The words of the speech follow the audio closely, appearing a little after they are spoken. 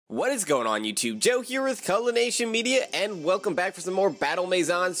What is going on, YouTube? Joe here with Culination Media, and welcome back for some more Battle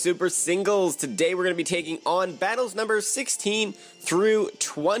Maison Super Singles. Today we're going to be taking on battles number 16 through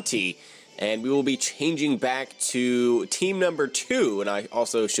 20, and we will be changing back to team number 2, and I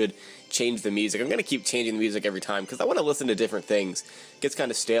also should change the music. I'm going to keep changing the music every time because I want to listen to different things. It gets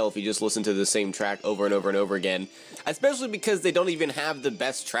kind of stale if you just listen to the same track over and over and over again, especially because they don't even have the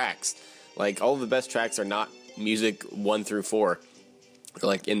best tracks. Like, all of the best tracks are not music 1 through 4.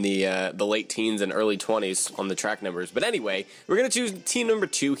 Like in the late teens and early 20s on the track numbers. But anyway, we're going to choose team number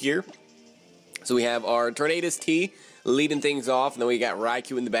 2 here. So we have our Tornadus T leading things off, and then we got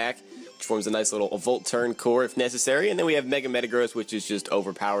Raikou in the back, which forms a nice little Volt Turn core if necessary, and then we have Mega Metagross, which is just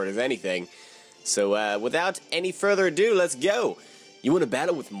overpowered as anything. So without any further ado, let's go. You want to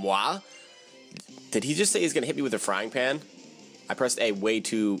battle with moi? Did he just say he's going to hit me with a frying pan? I pressed A way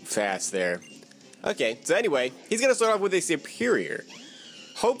too fast there. Okay, so anyway, he's going to start off with a Superior.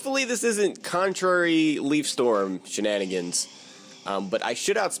 Hopefully this isn't contrary Leaf Storm shenanigans, but I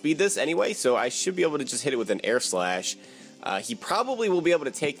should outspeed this anyway, so I should be able to just hit it with an Air Slash. He probably will be able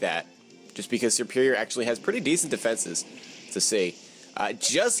to take that, just because Superior actually has pretty decent defenses to see.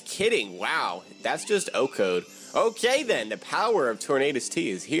 Just kidding, wow, that's just O-code. Okay then, the power of Tornadus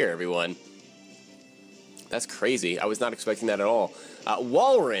T is here, everyone. That's crazy, I was not expecting that at all.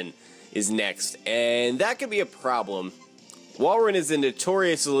 Walrein is next, and that could be a problem. Walrein is a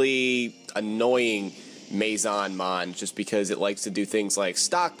notoriously annoying Maison mon, just because it likes to do things like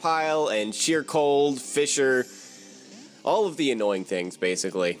Stockpile and Sheer Cold, Fisher, all of the annoying things,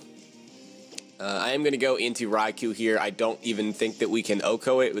 basically. I am going to go into Raikou here. I don't even think that we can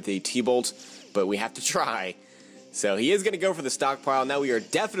OHKO it with a T-Bolt, but we have to try. So he is going to go for the Stockpile. Now we are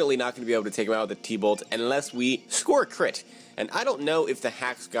definitely not going to be able to take him out with a T-Bolt unless we score a crit. And I don't know if the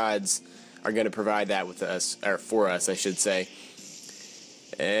Hacks Gods are going to provide that with us, or for us, I should say.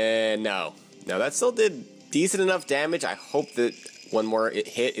 And no, that still did decent enough damage. I hope that one more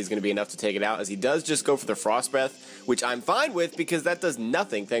hit is going to be enough to take it out, as he does just go for the Frost Breath, which I'm fine with because that does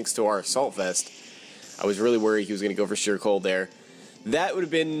nothing thanks to our Assault Vest. I was really worried he was going to go for Sheer Cold there. That would have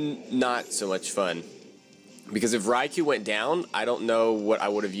been not so much fun, because if Raikou went down, I don't know what I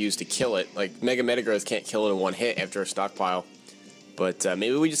would have used to kill it. Like, Mega Metagross can't kill it in one hit after a Stockpile. But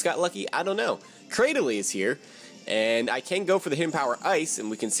maybe we just got lucky, I don't know. Cradily is here, and I can go for the Hidden Power Ice,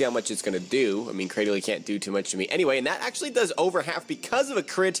 and we can see how much it's going to do. I mean, Cradily can't do too much to me anyway, and that actually does over half because of a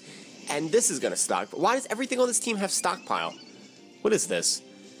crit, and this is going to stock. But why does everything on this team have Stockpile? What is this?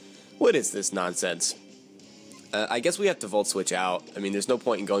 What is this nonsense? I guess we have to Volt Switch out. I mean, there's no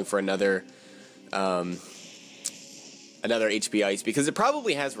point in going for another HP Ice, because it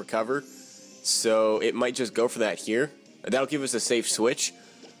probably has Recover, so it might just go for that here. That'll give us a safe switch,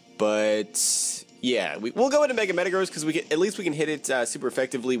 but yeah, we'll go into Mega Metagross because at least we can hit it super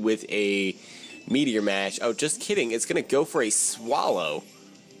effectively with a Meteor Mash. Oh, just kidding! It's gonna go for a Swallow.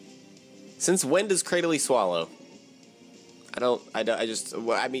 Since when does Cradily Swallow?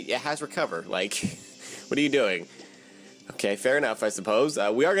 I mean, it has Recover. Like, what are you doing? Okay, fair enough, I suppose.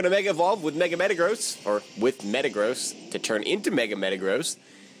 We are gonna Mega Evolve with Mega Metagross, or with Metagross, to turn into Mega Metagross.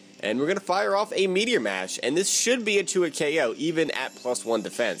 And we're going to fire off a Meteor Mash, and this should be a 2-hit KO, even at +1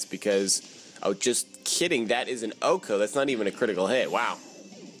 defense, because, oh, just kidding, that is an OHKO, that's not even a critical hit, wow.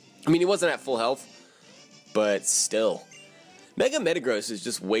 I mean, he wasn't at full health, but still. Mega Metagross is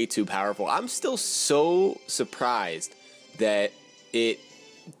just way too powerful. I'm still so surprised that it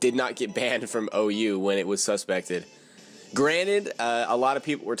did not get banned from OU when it was suspected. Granted, a lot of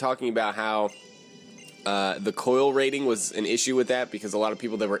people were talking about how the coil rating was an issue with that, because a lot of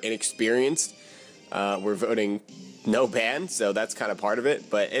people that were inexperienced were voting no ban, so that's kind of part of it,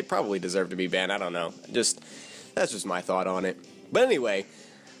 but it probably deserved to be banned, I don't know. That's just my thought on it. But anyway,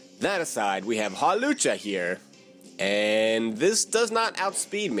 that aside, we have Hawlucha here, and this does not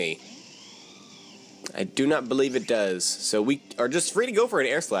outspeed me. I do not believe it does, so we are just free to go for an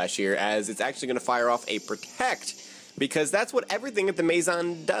Air Slash here, as it's actually going to fire off a Protect, because that's what everything at the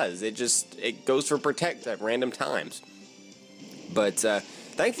Maison does. It goes for Protect at random times. But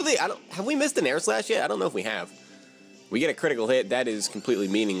thankfully, have we missed an Air Slash yet? I don't know if we have. We get a critical hit, that is completely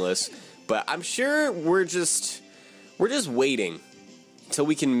meaningless. But I'm sure we're just waiting until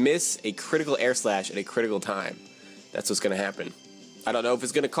we can miss a critical Air Slash at a critical time. That's what's going to happen. I don't know if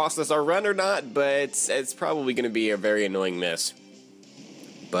it's going to cost us our run or not, but it's probably going to be a very annoying miss.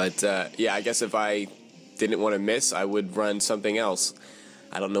 But yeah, I guess if I didn't want to miss, I would run something else.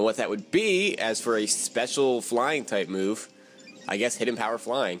 I don't know what that would be. As for a special flying type move, I guess Hidden Power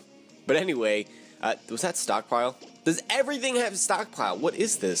Flying. But anyway, was that Stockpile? Does everything have Stockpile? What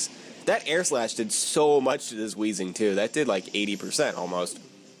is this? That Air Slash did so much to this Weezing too. That did like 80% almost.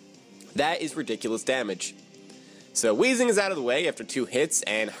 That is ridiculous damage. So Weezing is out of the way after 2 hits,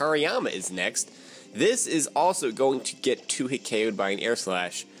 and Hariyama is next. This is also going to get 2-hit KO'd by an Air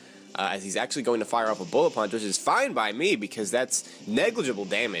Slash, as he's actually going to fire off a Bullet Punch, which is fine by me because that's negligible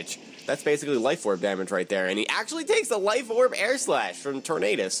damage. That's basically Life Orb damage right there, and he actually takes the Life Orb Air Slash from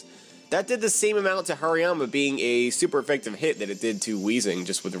Tornadus. That did the same amount to Hariyama being a super effective hit that it did to Weezing,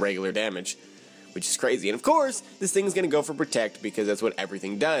 just with regular damage, which is crazy. And of course, this thing's going to go for Protect because that's what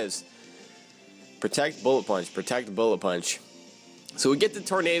everything does. Protect, Bullet Punch, Protect, Bullet Punch. So we get the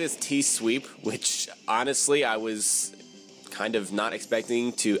Tornadus T-Sweep, which honestly I was kind of not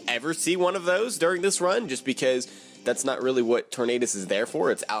expecting to ever see one of those during this run, just because that's not really what Tornadus is there for.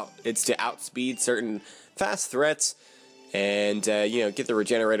 It's to outspeed certain fast threats and, you know, get the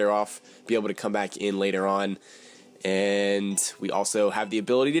Regenerator off, be able to come back in later on. And we also have the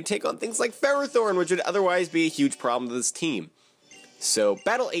ability to take on things like Ferrothorn, which would otherwise be a huge problem to this team. So,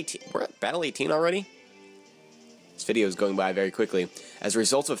 Battle 18, we're at Battle 18 already? This video is going by very quickly. As a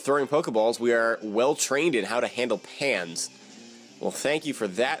result of throwing Pokeballs, we are well trained in how to handle pans. Well, thank you for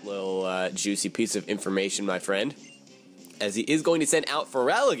that little juicy piece of information, my friend. As he is going to send out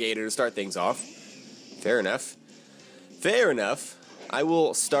Feraligatr to start things off. Fair enough. Fair enough. I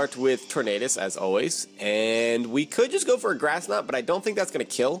will start with Tornadus, as always. And we could just go for a Grass Knot, but I don't think that's going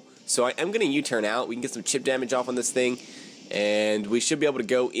to kill. So I am going to U-turn out. We can get some chip damage off on this thing. And we should be able to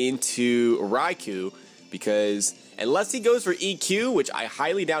go into Raikou, because unless he goes for EQ, which I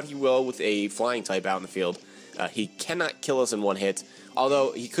highly doubt he will with a flying type out in the field, he cannot kill us in one hit,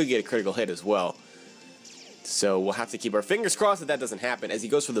 although he could get a critical hit as well. So we'll have to keep our fingers crossed that that doesn't happen, as he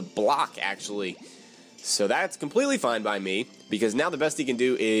goes for the block, actually. So that's completely fine by me, because now the best he can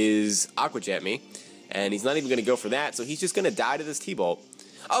do is Aqua Jet me, and he's not even going to go for that, so he's just going to die to this T-Bolt.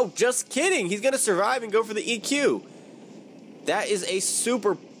 Oh, just kidding! He's going to survive and go for the EQ! That is a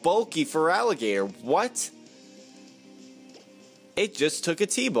super bulky Feraligatr. What? It just took a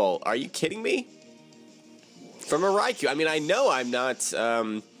T-Bolt. Are you kidding me? From a Raikou. I mean, I know I'm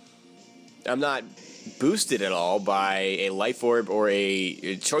not boosted at all by a Life Orb or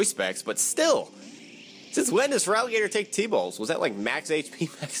a Choice Specs, but still. Since when does Feraligatr take T-Bolts? Was that like max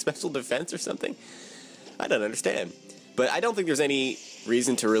HP, max special defense or something? I don't understand. But I don't think there's any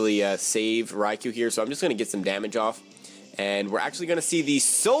reason to really save Raikou here, so I'm just going to get some damage off. And we're actually going to see the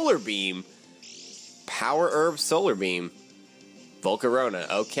Solar Beam. Power Herb Solar Beam. Volcarona.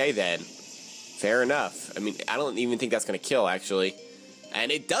 Okay, then. Fair enough. I mean, I don't even think that's going to kill, actually. And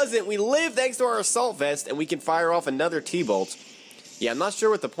it doesn't. We live thanks to our Assault Vest, and we can fire off another T-Bolt. Yeah, I'm not sure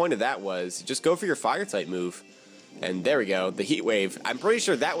what the point of that was. Just go for your Fire-type move. And there we go. The Heat Wave. I'm pretty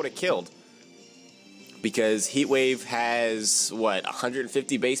sure that would have killed. Because Heat Wave has, what,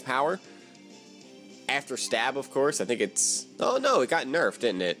 150 base power? After Stab, of course. I think it's... Oh, no, it got nerfed,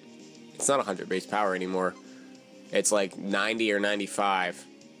 didn't it? It's not 100 base power anymore. It's like 90 or 95.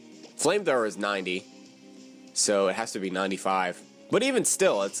 Flamethrower is 90. So it has to be 95. But even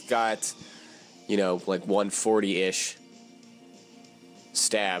still, it's got, you know, like 140-ish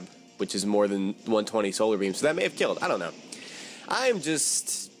Stab, which is more than 120 Solar Beam. So that may have killed. I don't know. I'm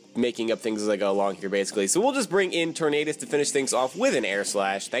just making up things as I go along here, basically. So we'll just bring in Tornadus to finish things off with an Air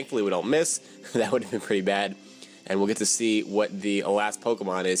Slash. Thankfully, we don't miss. That would have been pretty bad. And we'll get to see what the last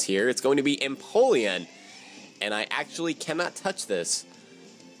Pokemon is here. It's going to be Empoleon. And I actually cannot touch this.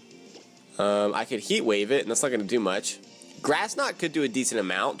 I could Heat Wave it, and that's not going to do much. Grass Knot could do a decent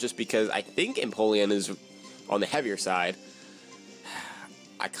amount, just because I think Empoleon is on the heavier side.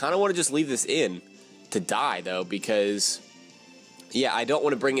 I kind of want to just leave this in to die, though, because... Yeah, I don't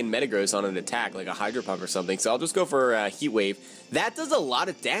want to bring in Metagross on an attack, like a Hydro Pump or something, so I'll just go for Heat Wave. That does a lot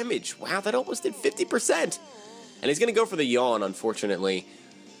of damage. Wow, that almost did 50%. And he's going to go for the Yawn, unfortunately.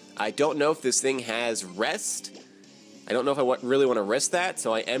 I don't know if this thing has Rest. I don't know if I really want to risk that,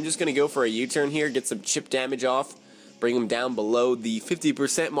 so I am just going to go for a U-turn here, get some chip damage off, bring him down below the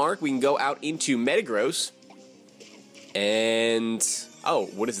 50% mark. We can go out into Metagross. And... Oh,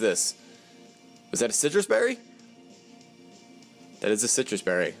 what is this? Was that a Citrus Berry? That is a Citrus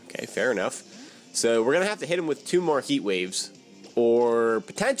Berry. Okay, fair enough. So we're going to have to hit him with 2 more Heat Waves. Or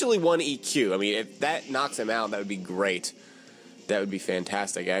potentially 1 EQ. I mean, if that knocks him out, that would be great. That would be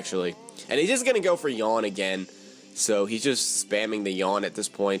fantastic, actually. And he's just going to go for Yawn again. So he's just spamming the Yawn at this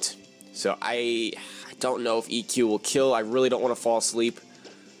point. So I don't know if EQ will kill. I really don't want to fall asleep.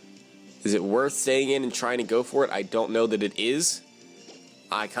 Is it worth staying in and trying to go for it? I don't know that it is.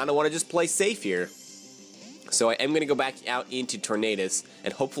 I kind of want to just play safe here. So I am going to go back out into Tornadus,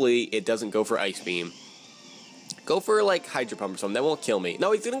 and hopefully it doesn't go for Ice Beam. Go for, like, Hydro Pump or something. That won't kill me.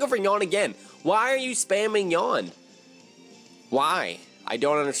 No, he's going to go for Yawn again. Why are you spamming Yawn? Why? I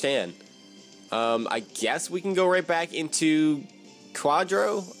don't understand. I guess we can go right back into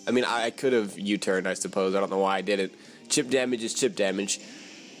Quadro. I mean, I could have U-turned, I suppose. I don't know why I didn't. Chip damage is chip damage.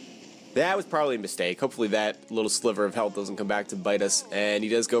 That was probably a mistake. Hopefully that little sliver of health doesn't come back to bite us. And he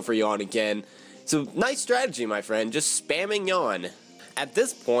does go for Yawn again. So, nice strategy, my friend. Just spamming Yawn. At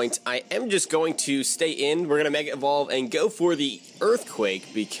this point, I am just going to stay in. We're going to Mega Evolve and go for the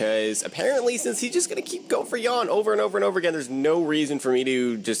Earthquake, because apparently, since he's just going to keep going for Yawn over and over and over again, there's no reason for me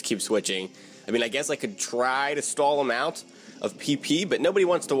to just keep switching. I mean, I guess I could try to stall him out of PP, but nobody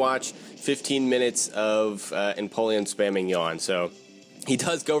wants to watch 15 minutes of Empoleon spamming Yawn. So he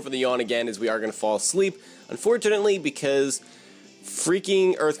does go for the Yawn again, as we are going to fall asleep, unfortunately, because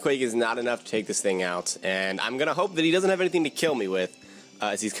freaking Earthquake is not enough to take this thing out. And I'm going to hope that he doesn't have anything to kill me with,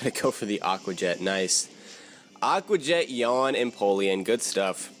 as he's going to go for the Aqua Jet. Nice. Aqua Jet, Yawn, Empoleon. Good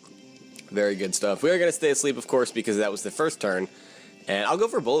stuff. Very good stuff. We are going to stay asleep, of course, because that was the first turn. And I'll go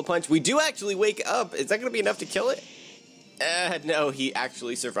for Bullet Punch. We do actually wake up. Is that going to be enough to kill it? No, he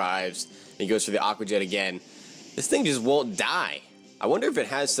actually survives. He goes for the Aqua Jet again. This thing just won't die. I wonder if it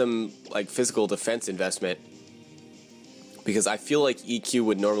has some, like, physical defense investment, because I feel like EQ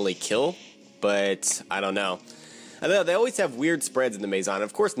would normally kill, but I don't know. I know they always have weird spreads in the Maison.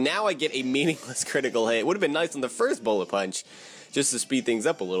 Of course, now I get a meaningless critical hit. It would have been nice on the first Bullet Punch, just to speed things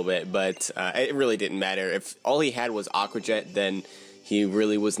up a little bit, but it really didn't matter. If all he had was Aqua Jet, then he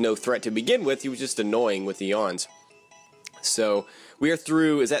really was no threat to begin with. He was just annoying with the Yawns. So we are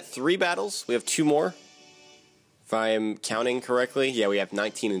through, is that 3 battles? We have 2 more, if I am counting correctly. Yeah, we have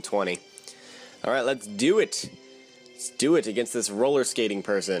 19 and 20. Alright, let's do it. Let's do it against this roller skating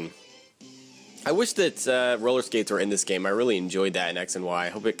person. I wish that roller skates were in this game. I really enjoyed that in X and Y.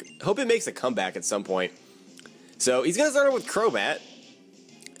 Hope it makes a comeback at some point. So he's going to start off with Crobat,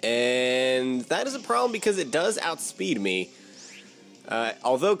 and that is a problem because it does outspeed me.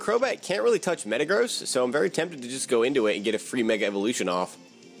 Although Crobat can't really touch Metagross, so I'm very tempted to just go into it and get a free Mega Evolution off.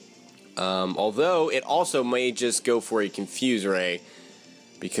 Although it also may just go for a Confuse Ray,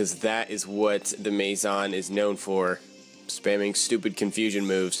 because that is what the Maison is known for, spamming stupid confusion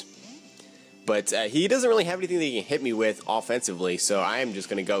moves. But he doesn't really have anything that he can hit me with offensively, so I am just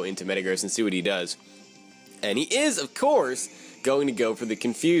going to go into Metagross and see what he does. And he is, of course, going to go for the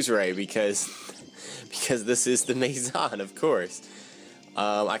Confuse Ray, because this is the Maison, of course.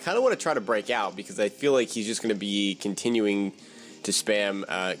 I kind of want to try to break out, because I feel like he's just going to be continuing to spam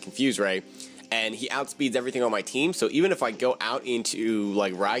Confuse Ray, and he outspeeds everything on my team, so even if I go out into,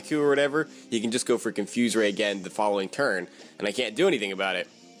 like, Raikou or whatever, he can just go for Confuse Ray again the following turn, and I can't do anything about it.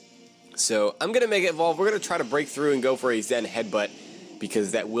 So I'm going to Mega Evolve. We're going to try to break through and go for a Zen Headbutt,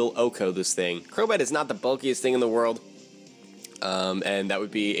 because that will OHKO this thing. Crobat is not the bulkiest thing in the world, and that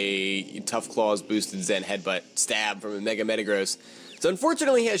would be a Tough Claws boosted Zen Headbutt stab from a Mega Metagross. So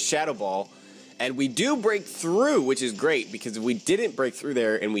unfortunately he has Shadow Ball, and we do break through, which is great, because if we didn't break through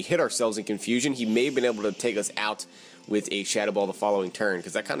there and we hit ourselves in confusion, he may have been able to take us out with a Shadow Ball the following turn,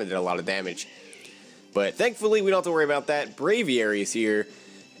 because that kind of did a lot of damage. But thankfully we don't have to worry about that. Braviary is here,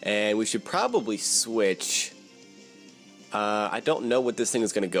 and we should probably switch. I don't know what this thing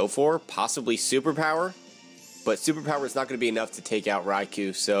is going to go for. Possibly Superpower, but Superpower is not going to be enough to take out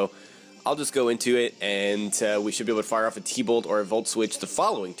Raikou, so I'll just go into it, and we should be able to fire off a T-Bolt or a Volt Switch the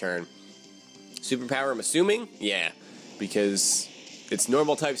following turn. Superpower, I'm assuming? Yeah, because it's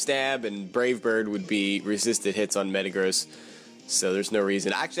normal type stab, and Brave Bird would be resisted hits on Metagross, so there's no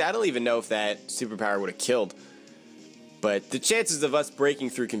reason. Actually, I don't even know if that Superpower would have killed, but the chances of us breaking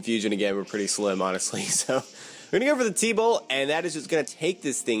through Confusion again were pretty slim, honestly, so we're going to go for the T-Bolt, and that is just going to take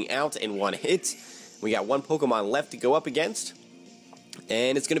this thing out in one hit. We got 1 Pokemon left to go up against,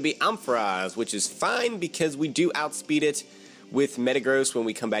 and it's going to be Ampharos, which is fine because we do outspeed it with Metagross when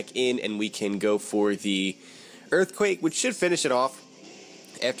we come back in, and we can go for the Earthquake, which should finish it off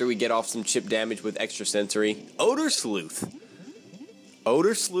after we get off some chip damage with Extra Sensory. Odor Sleuth.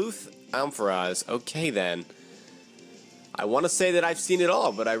 Odor Sleuth, Ampharos. Okay, then. I want to say that I've seen it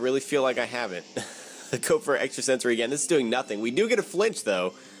all, but I really feel like I haven't. Go for Extra Sensory again. This is doing nothing. We do get a flinch,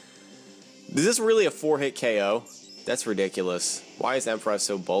 though. Is this really a 4-hit KO? That's ridiculous. Why is Ampharos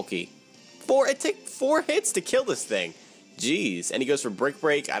so bulky? It took 4 hits to kill this thing. Jeez. And he goes for Brick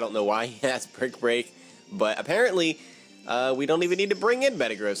Break. I don't know why he has Brick Break, but apparently we don't even need to bring in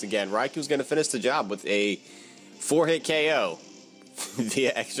Metagross again. Raikou's going to finish the job with a 4-hit KO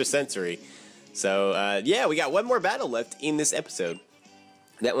via Extra Sensory. So, yeah, we got 1 more battle left in this episode.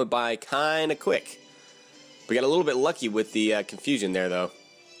 That went by kind of quick. We got a little bit lucky with the confusion there, though.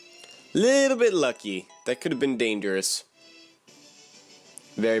 Little bit lucky. That could have been dangerous.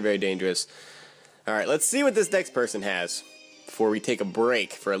 Very, very dangerous. Alright, let's see what this next person has before we take a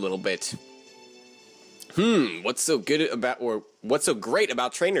break for a little bit. What's so great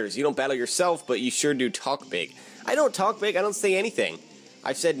about trainers? You don't battle yourself, but you sure do talk big. I don't talk big, I don't say anything.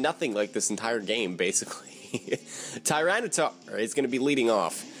 I've said nothing like this entire game, basically. Tyranitar is going to be leading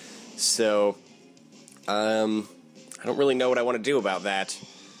off. So, I don't really know what I want to do about that.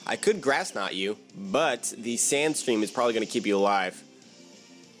 I could Grass Knot you, but the Sandstream is probably going to keep you alive.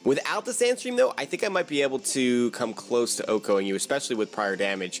 Without the Sandstream, though, I think I might be able to come close to OHKOing you, especially with prior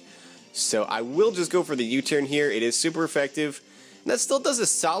damage. So I will just go for the U-turn here. It is super effective. And that still does a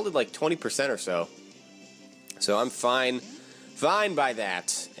solid, like, 20% or so. So I'm fine by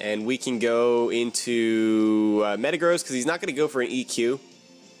that. And we can go into Metagross, because he's not going to go for an EQ.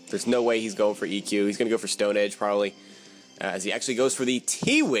 There's no way he's going for EQ. He's going to go for Stone Edge, probably. As he actually goes for the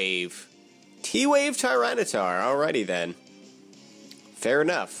T-Wave. T-Wave Tyranitar. Alrighty, then. Fair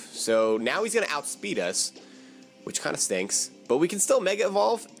enough. So now he's going to outspeed us, which kind of stinks. But we can still Mega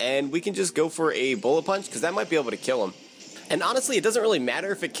Evolve, and we can just go for a Bullet Punch, because that might be able to kill him. And honestly, it doesn't really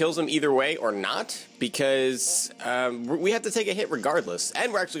matter if it kills him either way or not, because we have to take a hit regardless.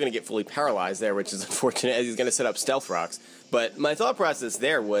 And we're actually going to get fully paralyzed there, which is unfortunate, as he's going to set up Stealth Rocks. But my thought process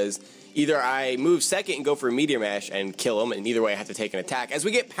there was either I move second and go for a Meteor Mash and kill him, and either way I have to take an attack, as we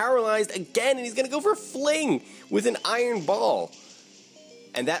get paralyzed again, and he's going to go for Fling with an Iron Ball.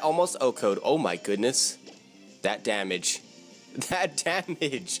 And that almost OHKO'd. Oh my goodness. That damage. That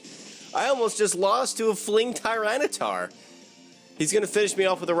damage. I almost just lost to a Fling Tyranitar. He's going to finish me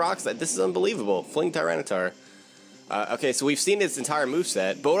off with a Rock Slide. This is unbelievable. Fling Tyranitar. Okay, so we've seen his entire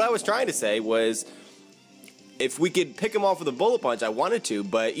moveset. But what I was trying to say was, if we could pick him off with a Bullet Punch, I wanted to.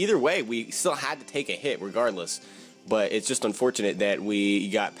 But either way, we still had to take a hit regardless. But it's just unfortunate that we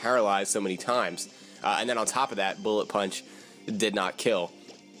got paralyzed so many times. And then on top of that, Bullet Punch did not kill.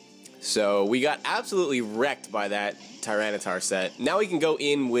 So we got absolutely wrecked by that Tyranitar set. Now we can go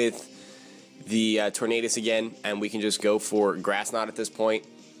in with the Tornadus again, and we can just go for Grass Knot at this point.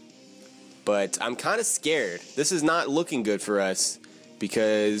 But I'm kind of scared. This is not looking good for us,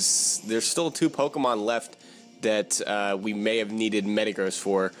 because there's still 2 Pokemon left that we may have needed Metagross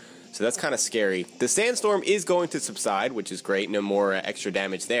for. So that's kind of scary. The Sandstorm is going to subside, which is great. No more extra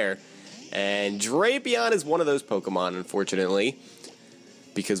damage there. And Drapion is one of those Pokemon, unfortunately,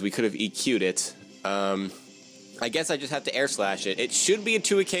 because we could have EQ'd it. I guess I just have to Air Slash it. It should be a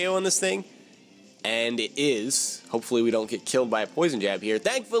 2-hit KO on this thing, and it is. Hopefully we don't get killed by a Poison Jab here.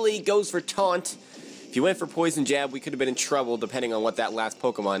 Thankfully, it goes for Taunt. If you went for Poison Jab, we could have been in trouble, depending on what that last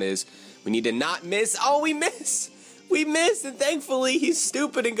Pokemon is. We need to not miss. Oh, we miss! We missed, and thankfully he's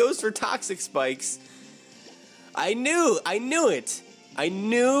stupid and goes for Toxic Spikes. I knew it. I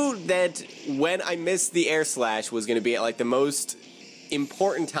knew that when I missed the Air Slash was going to be at, like, the most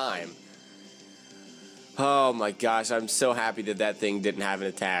important time. Oh my gosh, I'm so happy that that thing didn't have an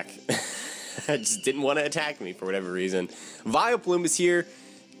attack. I just didn't want to attack me for whatever reason. Vileplume is here,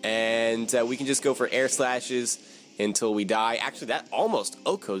 and we can just go for Air Slashes until we die. Actually, that almost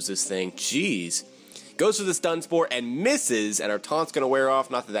OHKOs this thing. Jeez. Goes for the Stun Spore and misses, and our Taunt's going to wear off.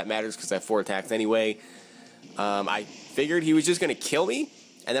 Not that that matters, because I have 4 attacks anyway. I figured he was just going to kill me,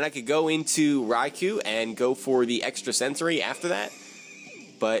 and then I could go into Raikou and go for the Extra Sensory after that.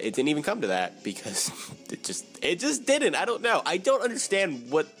 But it didn't even come to that, because it just didn't. I don't know. I don't understand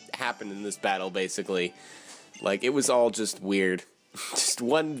what happened in this battle, basically. Like, it was all just weird. Just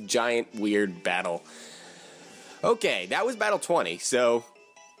one giant weird battle. Okay, that was Battle 20, so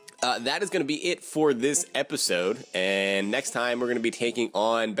that is going to be it for this episode. And next time we're going to be taking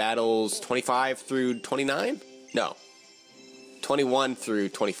on battles 25 through 29? No. 21 through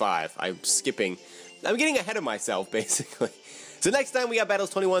 25. I'm getting ahead of myself, basically. So next time we got battles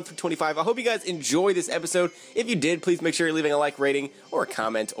 21 through 25. I hope you guys enjoyed this episode. If you did, please make sure you're leaving a like, rating, or a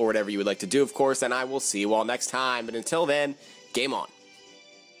comment, or whatever you would like to do, of course, and I will see you all next time. But until then, game on.